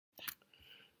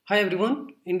Hi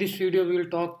everyone, in this video we will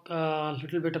talk a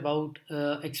little bit about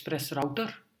Express router.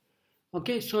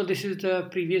 Okay, so this is the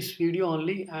previous video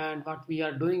only, and what we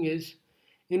are doing is,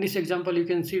 in this example you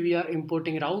can see we are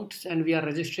importing routes and we are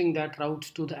registering that routes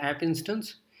to the app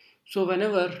instance. So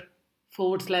whenever /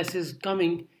 is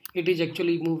coming, it is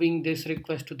actually moving this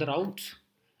request to the routes,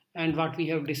 and what we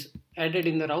have added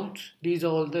in the routes, these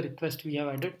are all the requests we have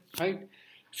added, right?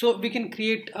 So we can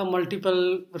create a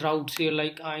multiple routes here,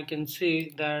 like I can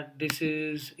say that this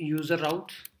is user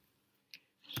routes.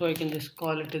 So I can just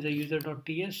call it as a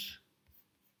user.ts,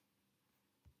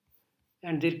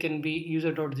 and there can be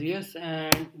user.js,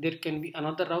 and there can be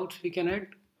another routes we can add,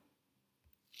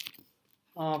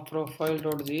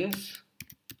 profile.js,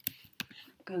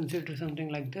 consider something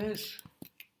like this,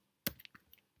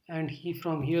 and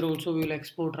from here also we will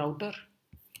export router,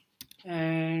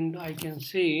 and I can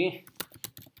say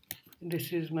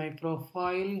this is my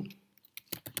profile.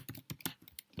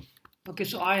 Okay,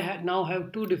 so I now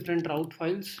have two different route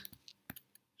files.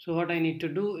 So what I need to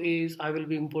do is I will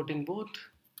be importing both.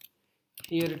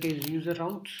 Here it is user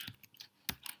routes.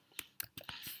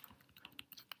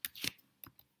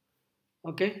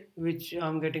 Okay, which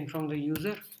I'm getting from the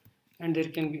user, and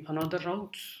there can be another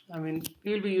routes. I mean,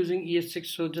 we will be using ES6,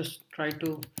 so just try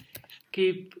to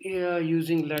keep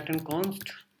using latent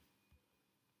const.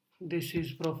 This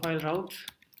is profile routes.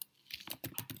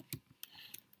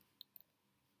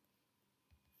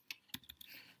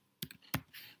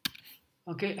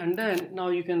 Okay, and then now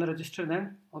you can register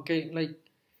them. Okay, like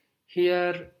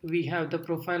here we have the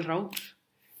profile routes.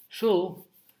 So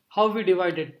how we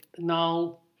divide it?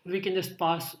 Now we can just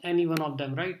pass any one of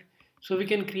them, right? So we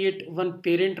can create one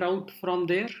parent route from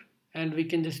there, and we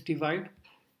can just divide.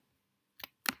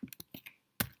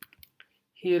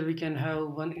 Here we can have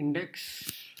one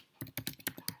index.js,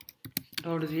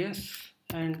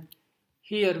 and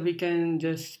here we can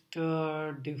just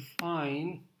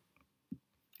define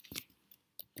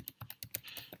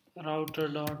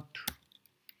router.use.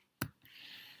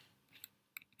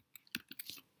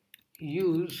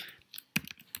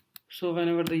 So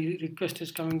whenever the request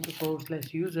is coming to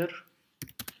 / user,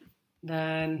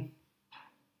 then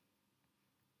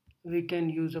we can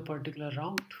use a particular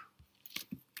route.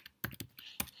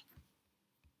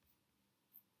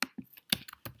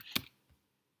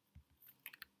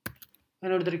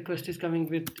 Whenever the request is coming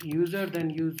with user, then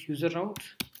use user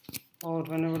routes, or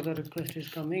whenever the request is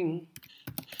coming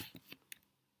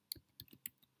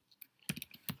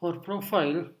for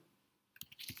profile,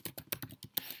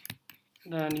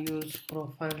 then use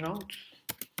profile routes.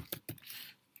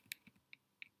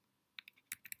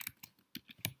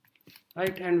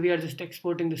 Right, and we are just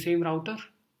exporting the same router.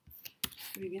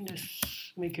 We can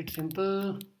just make it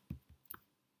simple.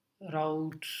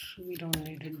 Routes, we don't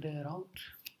need it there, routes.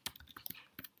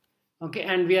 Okay,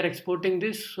 and we are exporting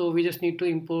this, so we just need to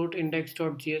import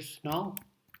index.js now.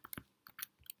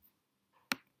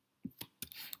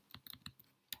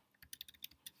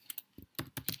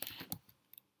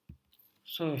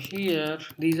 So here,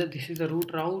 this is the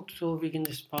root route, so we can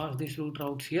just pass these root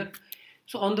routes here.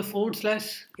 So on the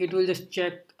 /, it will just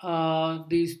check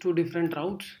these two different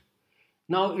routes.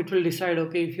 Now it will decide,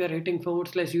 okay, if you are hitting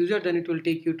 / user, then it will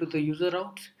take you to the user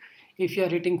routes. If you are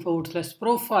hitting /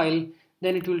 profile,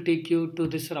 then it will take you to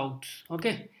this routes.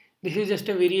 Okay, this is just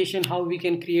a variation how we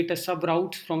can create a sub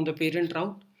routes from the parent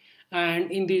route,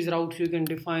 and in these routes you can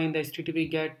define the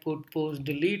HTTP GET, put, post,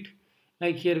 delete.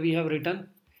 Like here we have written.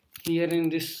 Here in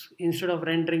this, instead of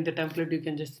rendering the template, you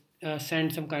can just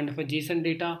send some kind of a JSON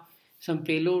data, some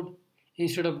payload.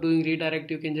 Instead of doing redirect,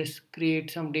 you can just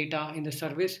create some data in the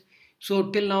service.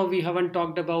 So till now we haven't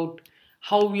talked about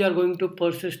how we are going to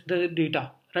persist the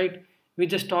data, right? We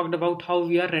just talked about how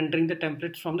we are rendering the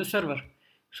templates from the server.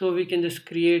 So we can just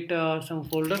create some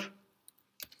folder,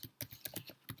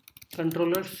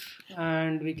 controllers,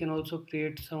 and we can also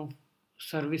create some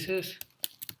services.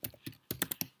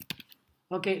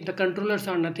 Okay, the controllers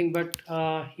are nothing but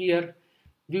here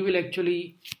we will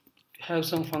actually have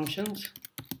some functions.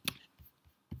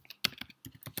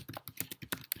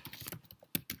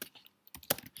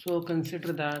 So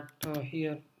consider that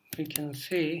here we can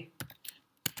say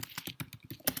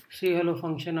hello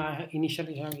function I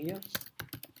initially have here.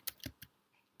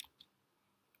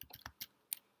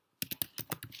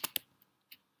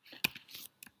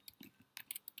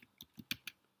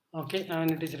 Okay,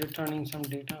 and it is returning some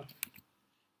data.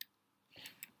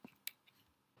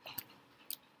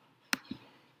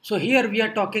 So here we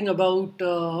are talking about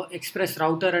Express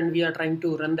router, and we are trying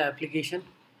to run the application.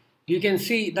 You can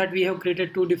see that we have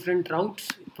created two different routes,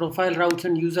 profile routes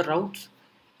and user routes,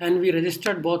 and we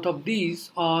registered both of these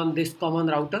on this common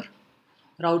router,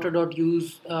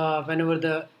 router.use whenever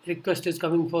the request is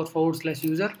coming for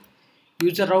 /user.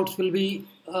 User routes will be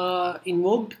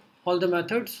invoked, all the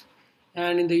methods,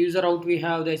 and in the user route we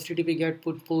have the HTTP get,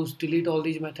 put, post, delete, all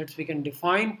these methods we can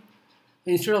define.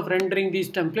 Instead of rendering these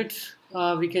templates,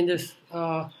 we can just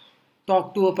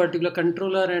talk to a particular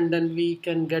controller and then we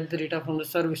can get the data from the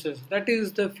services. That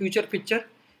is the future picture,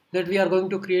 that we are going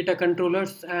to create a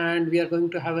controllers and we are going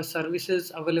to have a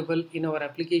services available in our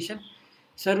application.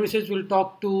 Services will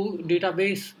talk to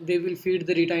database, they will feed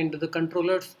the data into the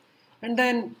controllers, and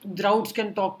then the routes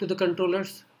can talk to the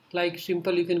controllers. Like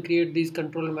simple, you can create these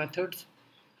controller methods,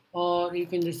 or you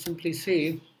can just simply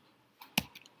say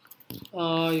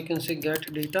you can say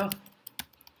get data.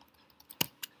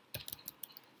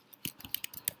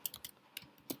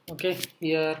 Okay,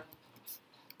 here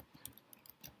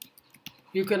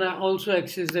you can also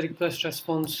access the request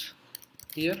response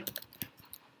here,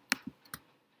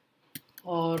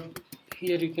 or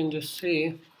here you can just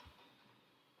say,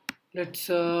 let's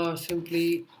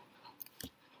simply,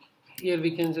 here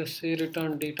we can just say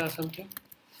return data something,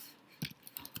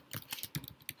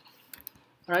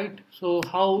 right? So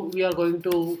how we are going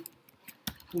to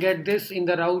get this in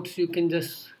the routes, you can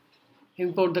just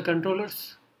import the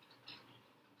controllers.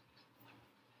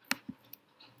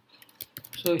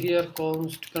 So here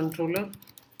const controller,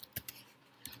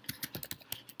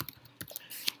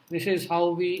 this is how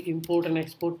we import and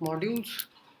export modules.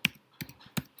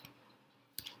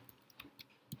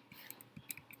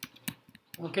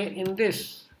 Okay, in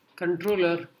this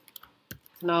controller,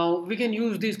 now we can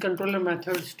use these controller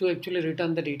methods to actually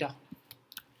return the data.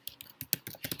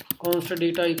 Const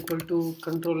data equal to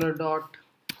controller dot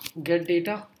get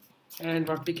data, and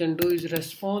what we can do is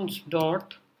response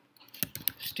dot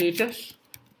status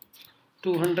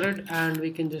 200, and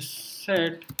we can just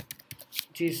set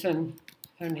JSON,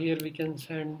 and here we can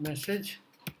send message,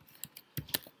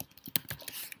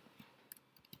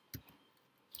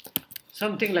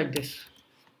 something like this.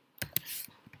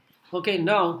 Okay,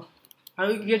 now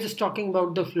we are just talking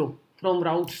about the flow. From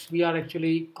routes we are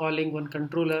actually calling one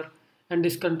controller, and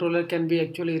this controller can be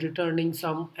actually returning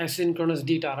some asynchronous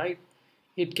data, right?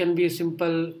 It can be a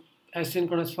simple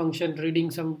asynchronous function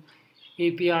reading some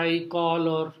API call,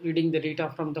 or reading the data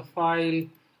from the file,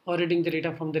 or reading the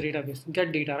data from the database,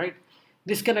 get data, right?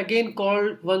 This can again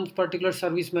call one particular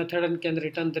service method and can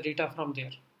return the data from there.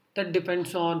 That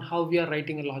depends on how we are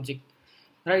writing a logic,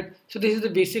 right? So this is the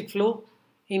basic flow.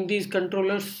 In these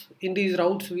controllers, in these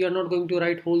routes, we are not going to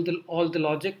write all the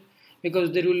logic,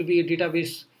 because there will be a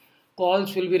database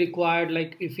calls will be required.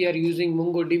 Like if we are using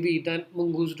MongoDB, then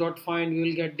mongoose.find, we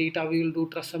will get data, we will do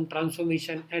some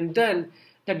transformation, and then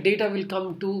that data will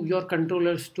come to your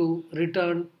controllers to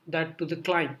return that to the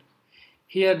client.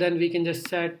 Here then we can just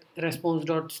set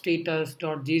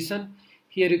response.status.json.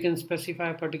 Here you can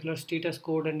specify a particular status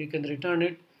code and you can return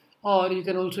it, or you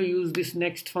can also use this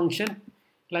next function.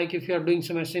 Like if you are doing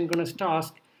some asynchronous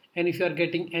task and if you are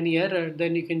getting any error,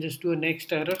 then you can just do a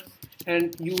next error,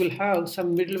 and you will have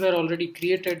some middleware already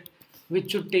created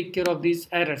which should take care of these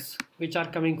errors which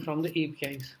are coming from the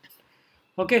APIs.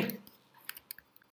 Okay,